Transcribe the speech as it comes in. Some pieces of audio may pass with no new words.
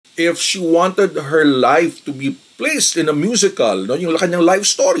if she wanted her life to be placed in a musical, no, yung kanyang life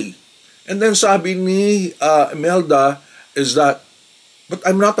story. And then sabi ni Imelda is that, but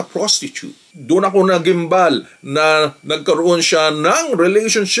I'm not a prostitute. Doon ako nagimbal na nagkaroon siya ng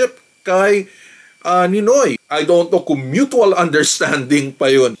relationship kay Ninoy. I don't know kung mutual understanding pa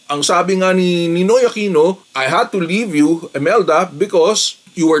yun. Ang sabi nga ni Pinoy Aquino, I had to leave you, Imelda, because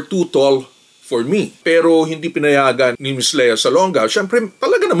you were too tall for me. Pero hindi pinayagan ni Miss Lea Salonga. Siyempre,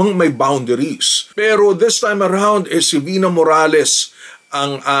 talaga namang may boundaries. Pero this time around, si Vina Morales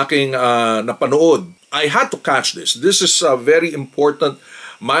ang aking napanood. I had to catch this. This is a very important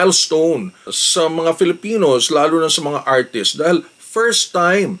milestone sa mga Filipinos, lalo na sa mga artists. Dahil first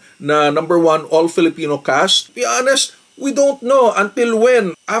time na #1 all-Filipino cast. To be honest, we don't know until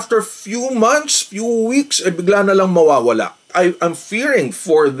when. After few months, few weeks, bigla na lang mawawala. I'm fearing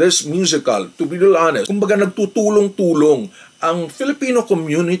for this musical, to be real honest. Kumbaga nagtutulong-tulong ang Filipino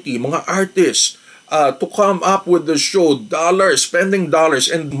community, mga artists, to come up with the show, spending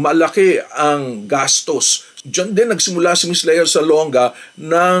dollars, and malaki ang gastos. Diyan din nagsimula si Miss Lea Salonga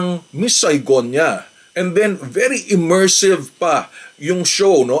ng Miss Saigon niya. And then, very immersive pa yung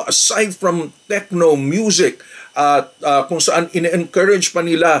show, no? Aside from techno music, kung saan ine-encourage pa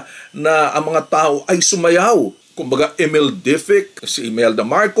nila na ang mga tao ay sumayaw. Kumbaga, Emil Diffic, si Imelda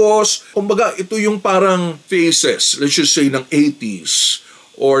Marcos. Kumbaga, ito yung parang faces, let's just say, ng 80s.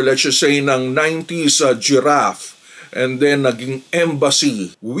 Or let's just say, ng 90s Giraffe. And then, naging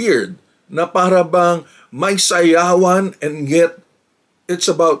Embassy. Weird. Na para bang may sayawan and yet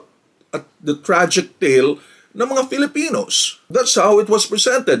it's about the tragic tale ng mga Filipinos. That's how it was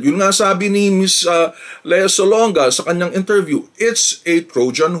presented. Yun nga sabi ni Miss Lea Salonga sa kanyang interview, it's a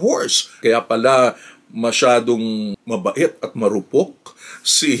Trojan horse. Kaya pala masyadong mabait at marupok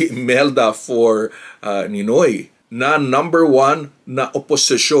si Imelda for Ninoy na #1 na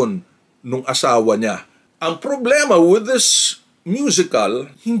oposisyon nung asawa niya. Ang problema with this musical,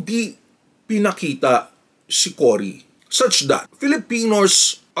 hindi pinakita si Cory. Such that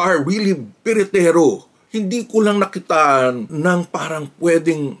Filipinos are really biritero. Hindi ko lang nakitaan ng parang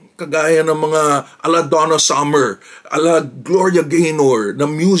pwedeng kagaya ng mga ala Donna Summer, ala Gloria Gaynor na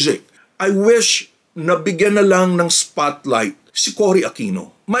music. I wish nabigyan na lang ng spotlight si Cory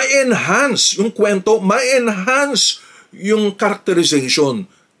Aquino. Ma-enhance yung kwento, ma-enhance yung characterization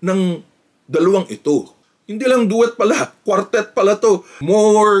ng dalawang ito. Hindi lang duet pala, quartet pala to.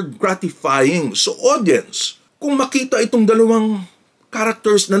 More gratifying sa audience. Kung makita itong dalawang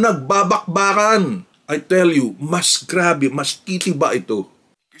characters na nagbabakbakan, I tell you, mas grabe, mas titiba ito.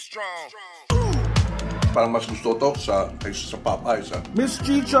 Parang mas gusto to sa Popeyes. Miss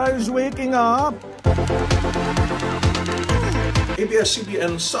Chicha is waking up!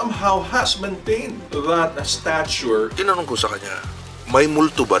 ABS-CBN somehow has maintained that stature. Tinanong ko sa kanya, may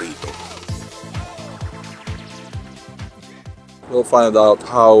multo ba rito? We'll find out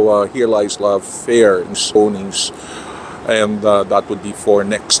how Here Lies Love fare in Sony's, and that would be for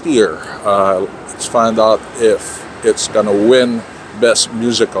next year. Let's find out if it's gonna win Best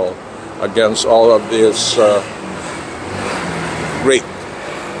Musical against all of these great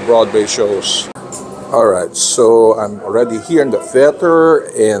Broadway shows. Alright, so I'm already here in the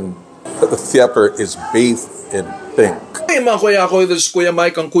theater, and the theater is bathed in pink. Hey mga Kuyakoy, this is Kuya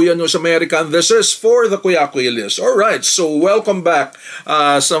Mike, ang Pinoy American. This is for the Kuyakoy list. Alright, so welcome back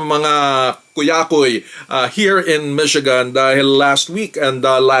sa mga Kuyakoy here in Michigan. Dahil last week and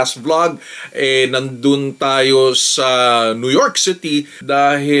last vlog, nandun tayo sa New York City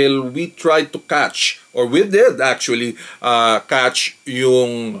dahil we tried to catch, or we did actually catch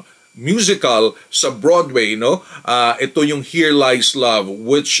yung musical sa Broadway, no? Ito yung Here Lies Love,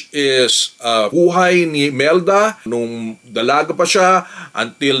 which is buhay ni Imelda nung dalaga pa siya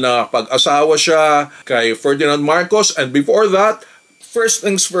until na pag-asawa siya kay Ferdinand Marcos. And before that, first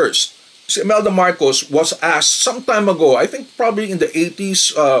things first, si Imelda Marcos was asked some time ago, I think probably in the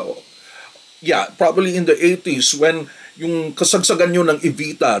 80s, probably in the 80s, when yung kasagsagan nyo ng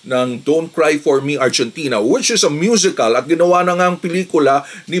Evita ng Don't Cry For Me Argentina, which is a musical at ginawa na nga ang pelikula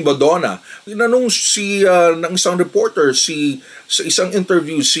ni Madonna. Tinanong ng isang reporter sa isang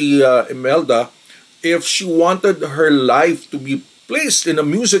interview si Imelda if she wanted her life to be placed in a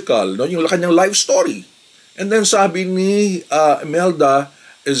musical, no, yung kanyang life story. And then sabi ni Imelda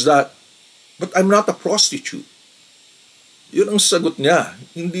is that, but I'm not a prostitute. Yun ang sagot niya.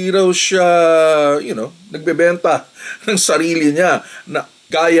 Hindi raw siya, nagbebenta ng sarili niya na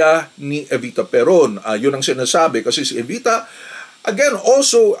gaya ni Evita Peron. Yun ang sinasabi kasi si Evita, again,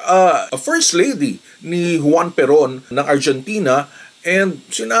 also a first lady ni Juan Peron ng Argentina, and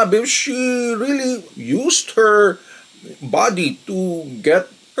sinabi she really used her body to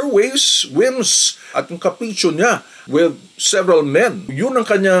get her ways, whims, at yung capriccio niya with several men. Yun ang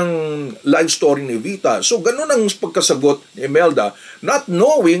kanyang life story ni Vita. So, ganun ang pagkasagot ni Imelda, not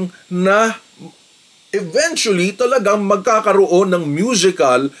knowing na eventually talagang magkakaroon ng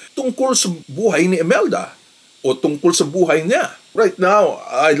musical tungkol sa buhay ni Imelda o tungkol sa buhay niya. Right now,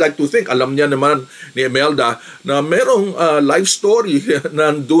 I'd like to think, alam niya naman ni Imelda na merong life story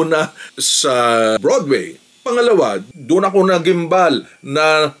nandun na sa Broadway. Pangalawa, doon ako nagimbal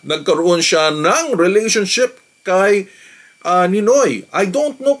na nagkaroon siya ng relationship kay Ninoy. I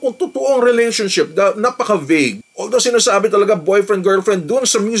don't know kung totoong relationship. Napaka-vague. Although sinasabi talaga boyfriend-girlfriend doon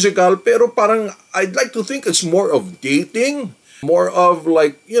sa musical, pero parang I'd like to think it's more of dating. More of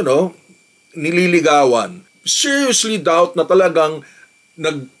like, nililigawan. Seriously doubt na talagang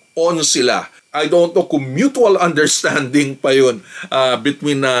nag-on sila. I don't know kung mutual understanding pa yun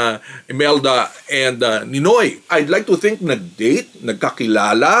between Imelda and Ninoy. I'd like to think nag-date,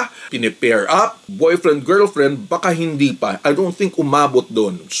 nagkakilala, pinipair up, boyfriend-girlfriend, baka hindi pa. I don't think umabot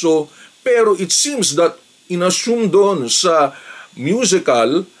doon. So, pero it seems that inassume doon sa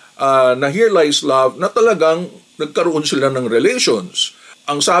musical na Here Lies Love na talagang nagkaroon sila ng relations.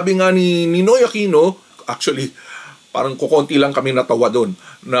 Ang sabi nga ni Ninoy Aquino, actually, parang kukonti lang kami natawa doon.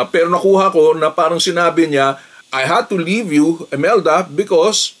 Pero nakuha ko na parang sinabi niya, I had to leave you, Imelda,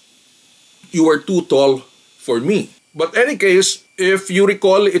 because you were too tall for me. But any case, if you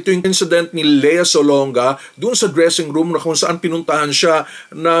recall, ito yung incident ni Lea Solonga doon sa dressing room na kung saan pinuntahan siya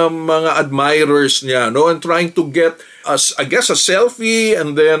ng mga admirers niya, no? And trying to get, I guess, a selfie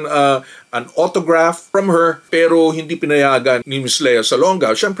and then an autograph from her, pero hindi pinayagan ni Miss Lea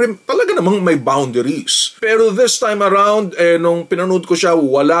Solonga. Siyempre, talaga namang may boundaries. Pero this time around, nung pinanood ko siya,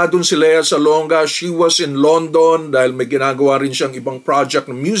 wala dun si Lea Solonga. She was in London dahil may ginagawa rin siyang ibang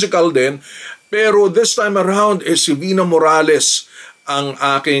project na musical din. Pero this time around, si Vina Morales ang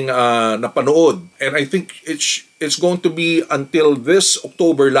aking napanood. And I think it's going to be until this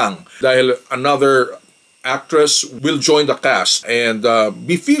October lang dahil another actress will join the cast and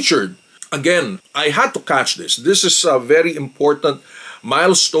be featured. Again, I had to catch this. This is a very important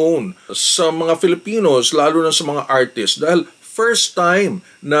milestone sa mga Filipinos, lalo na sa mga artists. Dahil first time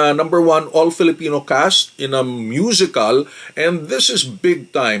na number 1 all-Filipino cast in a musical, and this is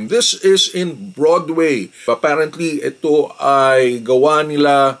big time. This is in Broadway. Apparently, ito ay gawa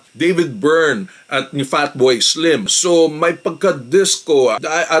nila David Byrne at ni Fatboy Slim. So, may pagka-disco.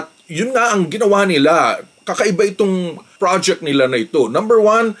 At yun nga ang ginawa nila. Kakaiba itong project nila na ito. Number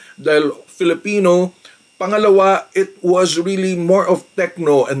 1, dahil Filipino. Pangalawa, it was really more of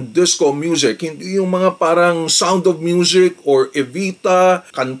techno and disco music. Hindi yung mga parang Sound of Music or Evita,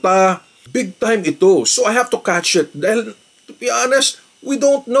 kanta. Big time ito. So I have to catch it. Dahil, to be honest, we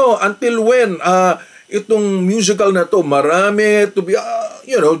don't know until when itong musical na to. Marami, to be,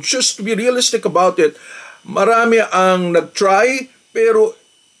 just to be realistic about it, marami ang nag-try, pero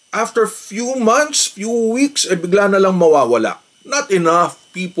after few months, few weeks, bigla na lang mawawala. Not enough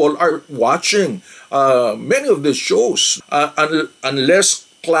people are watching many of the shows unless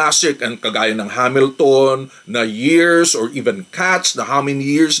classic and kagaya ng Hamilton na years or even Cats na how many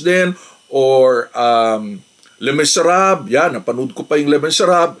years din or Les Miserables, napanood ko pa yung Les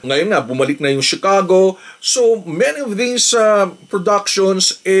Miserables. Ngayon nga, bumalik na yung Chicago. So many of these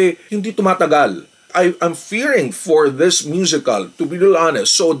productions hindi tumatagal. I'm fearing for this musical, to be real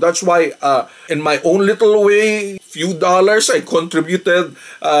honest. So that's why, in my own little way, few dollars I contributed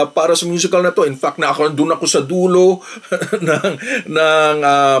para sa musical na to. In fact, doon ako sa dulo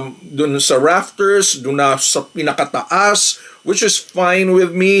doon sa rafters, doon na sa pinakataas, which is fine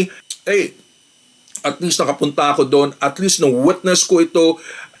with me. Hey, at least nakapunta ako doon. At least na-witness ko ito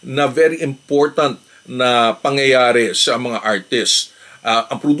na very important na pangyayari sa mga artists.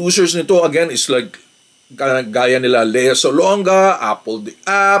 Ang producers nito, again, is like gaya nila Lea Solonga, Apple the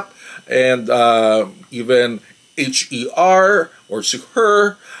App, and even HER or si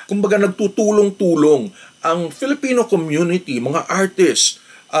Her. Kumbaga nagtutulong-tulong ang Filipino community, mga artists,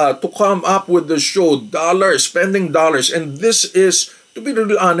 to come up with the show, spending dollars. And this is, to be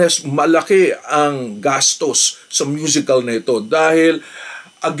really honest, malaki ang gastos sa musical na ito. Dahil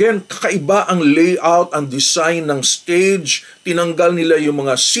again, kakaiba ang layout, ang design ng stage. Tinanggal nila yung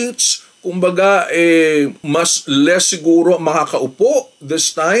mga seats. Kumbaga, mas less siguro makakaupo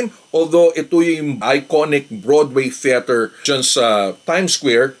this time. Although ito yung iconic Broadway theater dyan sa Times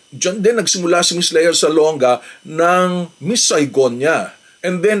Square. Dyan din nagsimula si Miss Lea Solonga ng Miss Saigon niya.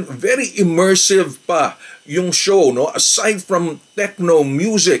 And then, very immersive pa yung show, no? Aside from techno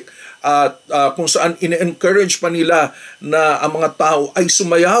music, at kung saan ine-encourage pa nila na ang mga tao ay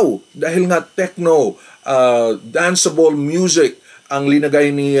sumayaw dahil nga techno, danceable music ang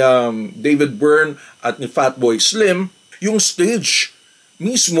linagay ni David Byrne at ni Fatboy Slim, yung stage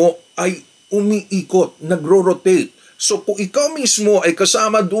mismo ay umiikot, nagro-rotate. So kung ikaw mismo ay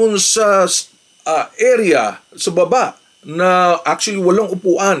kasama dun sa area, sa baba, na actually walang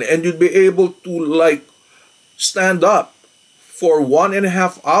upuan, and you'd be able to like stand up for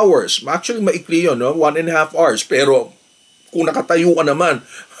 1.5 hours. Actually, maikli yun, no? 1.5 hours. Pero kung nakatayo ka naman,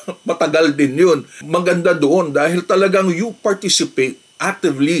 matagal din yun. Maganda doon dahil talagang you participate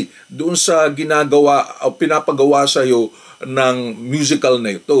actively doon sa ginagawa o pinapagawa sa'yo ng musical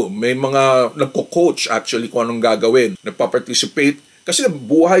na ito. May mga nagko-coach actually kung anong gagawin. Nagpa-participate. Kasi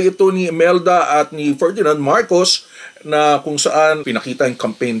buhay ito ni Imelda at ni Ferdinand Marcos na kung saan pinakita yung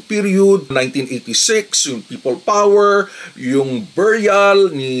campaign period, 1986, yung People Power, yung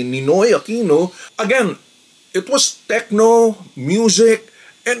burial ni Ninoy Aquino. Again, it was techno, music,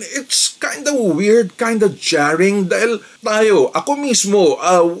 and it's kind of weird, kind of jarring dahil ako mismo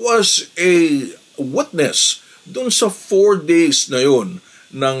was a witness dun sa 4 days na yun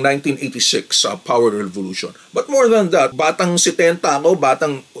ng 1986 Power Revolution. But more than that, batang 70 ako,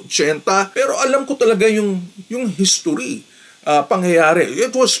 batang 80, pero alam ko talaga yung history, pangyayari.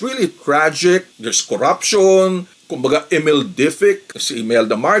 It was really tragic. There's corruption, kumbaga Emil-dific, si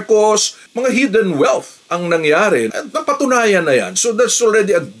Imelda Marcos, mga hidden wealth ang nangyari. At napatunayan na yan. So that's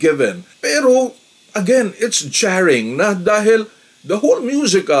already a given. Pero, again, it's jarring na dahil the whole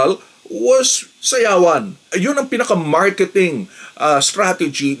musical was sayawan. Yun ang pinaka-marketing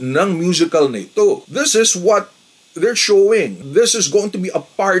strategy ng musical na ito. This is what they're showing. This is going to be a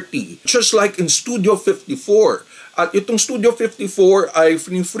party. Just like in Studio 54. At itong Studio 54 ay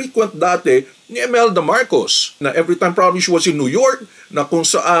frequent dati ni Imelda Marcos na every time probably she was in New York na kung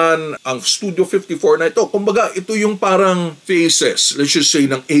saan ang Studio 54 na ito, kumbaga ito yung parang faces, let's just say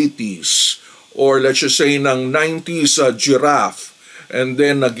ng 80s or let's just say ng 90s giraffe. And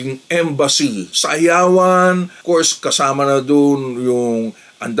then, naging embassy. Sayawan, of course, kasama na doon yung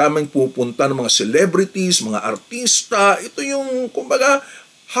ang daming pupunta ng mga celebrities, mga artista. Ito yung, kumbaga,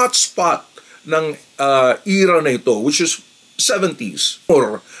 hotspot ng era na ito, which is 70s.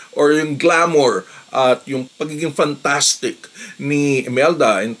 Or yung glamour at yung pagiging fantastic ni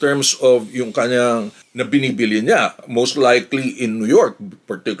Imelda in terms of yung kanyang na binibili niya, most likely in New York,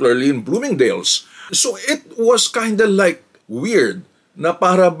 particularly in Bloomingdale's. So, it was kind of like weird na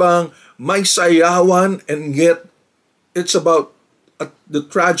para bang may sayawan and yet it's about the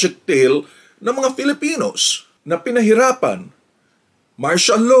tragic tale ng mga Filipinos na pinahirapan.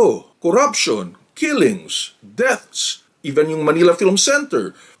 Martial law, corruption, killings, deaths, even yung Manila Film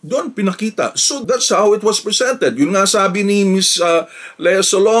Center, doon pinakita. So that's how it was presented. Yun nga sabi ni Miss Lea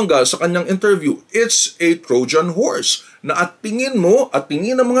Solonga sa kanyang interview, it's a Trojan horse na at tingin mo, at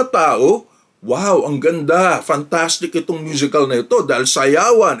tingin ng mga tao, wow, ang ganda, fantastic itong musical na ito dahil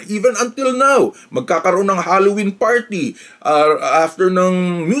sayawan, even until now, magkakaroon ng Halloween party after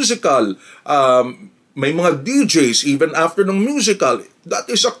ng musical, may mga DJs even after ng musical. That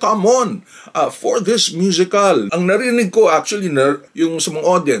is a common for this musical. Ang narinig ko actually, yung sa mga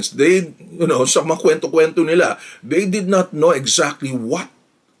audience, they, sa mga kwento-kwento nila, they did not know exactly what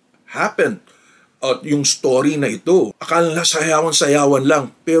happened at yung story na ito. Akala na sayawan-sayawan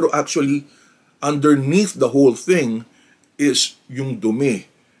lang, pero actually, underneath the whole thing is yung dumi,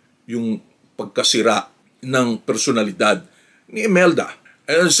 yung pagkasira ng personalidad ni Imelda.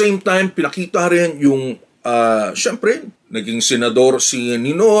 At the same time, pinakita rin yung, syempre, naging senador si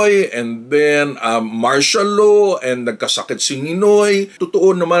Ninoy, and then martial law, and nagkasakit si Ninoy.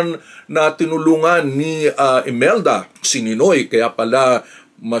 Totoo naman na tinulungan ni Imelda si Ninoy, kaya pala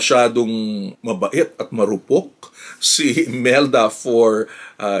masyadong mabait at marupok si Imelda for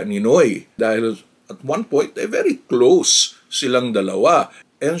Ninoy. Dahil at one point, very close silang dalawa.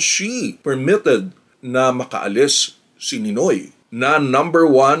 And she permitted na makaalis si Ninoy na number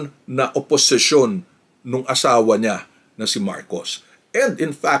 1 na oposisyon nung asawa niya na si Marcos. And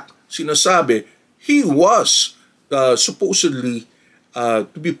in fact, sinasabi, he was supposedly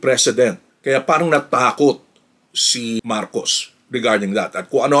to be president. Kaya parang natakot si Marcos regarding that.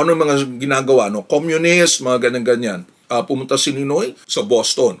 At kung ano-ano mga ginagawa, communist, mga ganyan-ganyan. Pumunta si Ninoy sa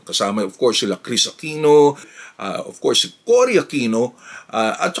Boston. Kasama, of course, sila Cory Aquino, of course, si Cory Aquino,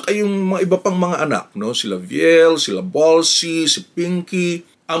 at saka yung mga iba pang mga anak, sila Viel, sila Balsi, si Pinky.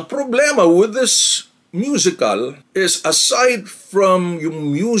 Ang problema with this musical is aside from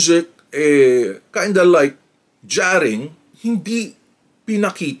yung music, kind of like jarring, hindi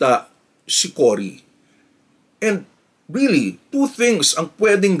pinakita si Cory. And really, two things ang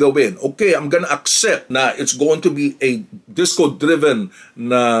pwedeng gawin. Okay, I'm gonna accept na it's going to be a disco-driven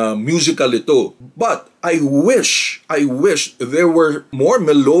na musical ito. But I wish there were more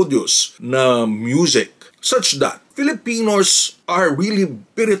melodious na music such that Filipinos are really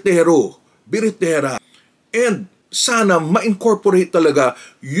biritera. And sana ma-incorporate talaga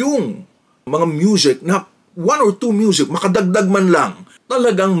yung mga music na one or two music, makadagdag man lang,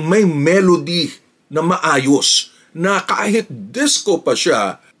 talagang may melody na maayos, na kahit disco pa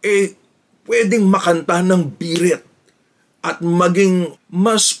siya, pwedeng makanta ng birit at maging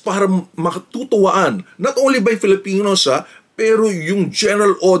mas para makatutuwaan, not only by Filipinos pero yung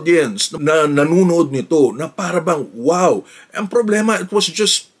general audience na nanonood nito, na para bang, wow, ang problema, it was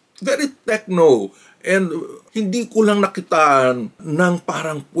just very techno, and hindi ko lang nakitaan ng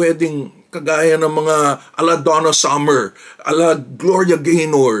parang pwedeng kagaya ng mga ala Donna Summer, ala Gloria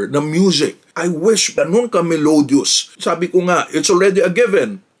Gaynor na music. I wish ganun ka melodious. Sabi ko nga, it's already a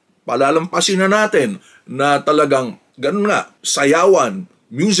given. Palalampasin na natin na talagang ganun nga, sayawan,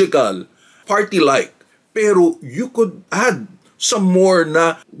 musical, party-like. Pero you could add some more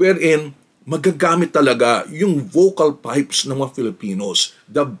na wherein magagamit talaga yung vocal pipes ng mga Filipinos.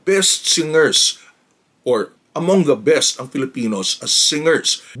 The best singers, or among the best ang Filipinos as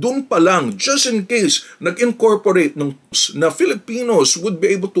singers. Doon pa lang, just in case, nag-incorporate na Filipinos would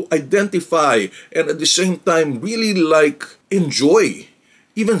be able to identify and at the same time really like enjoy.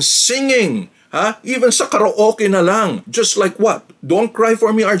 Even singing, even sa karaoke na lang. Just like what? Don't Cry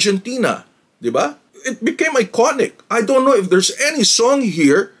For Me Argentina. Diba? It became iconic. I don't know if there's any song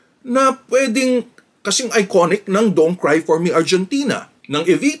here na pwedeng kasing iconic ng Don't Cry For Me Argentina, ng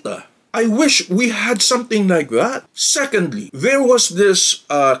Evita. I wish we had something like that. Secondly, there was this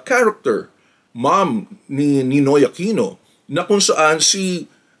character, mom ni Ninoy Aquino, na kung saan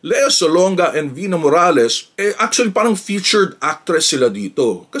si Lea Salonga and Vina Morales, actually parang featured actress sila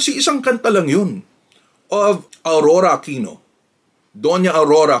dito. Kasi isang kanta lang yun of Aurora Aquino, Doña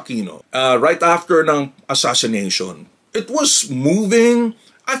Aurora Aquino, right after ng assassination. It was moving,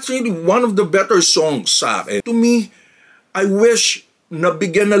 actually one of the better songs sa akin. To me, I wish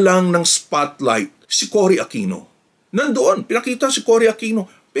nabigyan na lang ng spotlight si Cory Aquino. Nandoon, pinakita si Cory Aquino,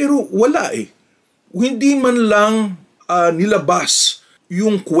 pero wala Hindi man lang nilabas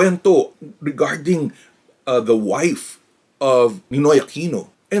yung kwento regarding the wife of Ninoy Aquino.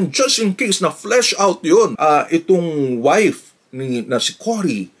 And just in case na flesh out yun, itong wife na si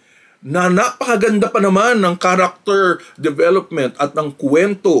Cory, na napakaganda pa naman ng character development at ng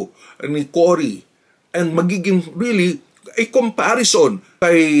kwento ni Cory, and magiging really a comparison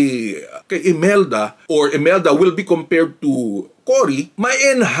kay Imelda, or Imelda will be compared to Cory,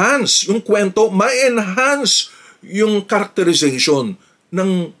 ma-enhance yung kwento, ma-enhance yung characterization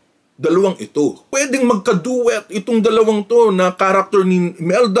ng dalawang ito. Pwedeng magka-duet itong dalawang to na character ni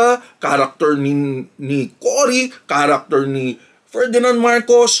Imelda, character ni Cory, character ni Ferdinand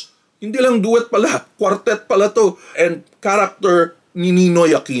Marcos, hindi lang duet pala, quartet pala to, and character ni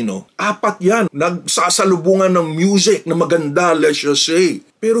Ninoy Aquino. 4 yan. Nagsasalubungan ng music na maganda, let's just say.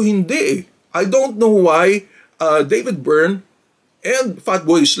 Pero hindi I don't know why David Byrne and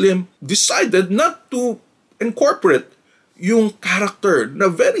Fatboy Slim decided not to incorporate yung character na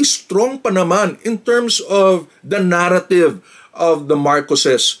very strong pa naman in terms of the narrative of the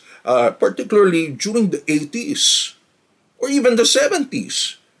Marcoses, particularly during the 80s or even the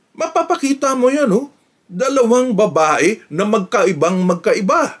 70s. Mapapakita mo yan, dalawang babae na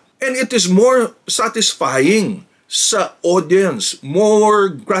magkaiba. And it is more satisfying sa audience, more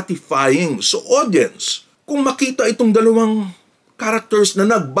gratifying sa audience kung makita itong dalawang characters na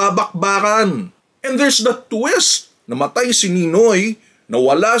nagbabakbakan. And there's the twist. Namatay si Ninoy,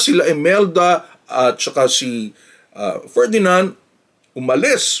 nawala sila Imelda at saka si Ferdinand,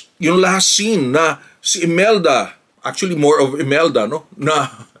 umalis. Yung last scene na si Imelda, actually more of Imelda, na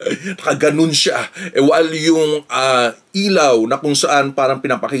nakaganon siya. While yung ilaw na kung saan parang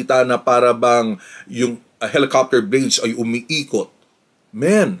pinapakita na para bang yung helicopter blades ay umiikot.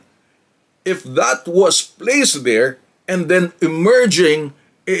 Man, if that was placed there and then emerging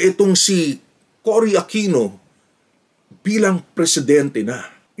itong si Cory Aquino bilang presidente na.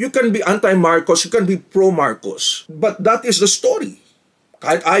 You can be anti-Marcos, you can be pro-Marcos. But that is the story.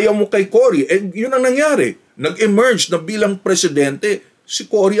 Kahit ayaw mo kay Cory, yun ang nangyari. Nag-emerge na bilang presidente si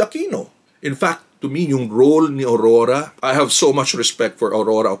Cory Aquino. In fact, to me, yung role ni Aurora, I have so much respect for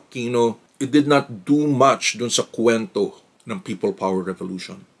Aurora Aquino. It did not do much dun sa kwento ng People Power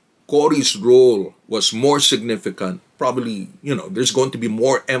Revolution. Cory's role was more significant. Probably, there's going to be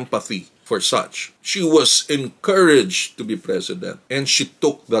more empathy for such. She was encouraged to be president, and she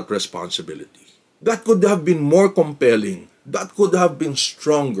took that responsibility. That could have been more compelling. That could have been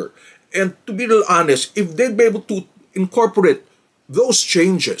stronger. And to be real honest, if they'd be able to incorporate those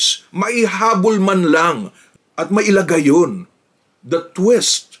changes, maihabol man lang at mailagay yun. The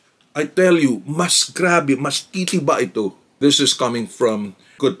twist, I tell you, mas grabe, mas titiba ito. This is coming from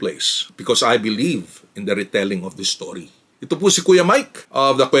good place because I believe in the retelling of this story. Ito po si Kuya Mike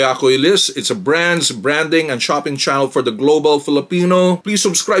of the Kuyakoy List. It's a brands, branding, and shopping channel for the global Filipino. Please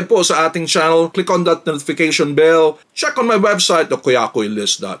subscribe po sa ating channel. Click on that notification bell. Check on my website,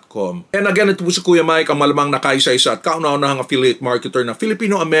 thekuyakoylist.com. And again, ito po si Kuya Mike, ang malamang nakaisa-isa at kauna-unahang affiliate marketer na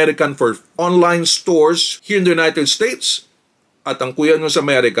Filipino American for online stores here in the United States. At ang Kuya nyo sa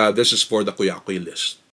Amerika, this is for the Kuyakoy List.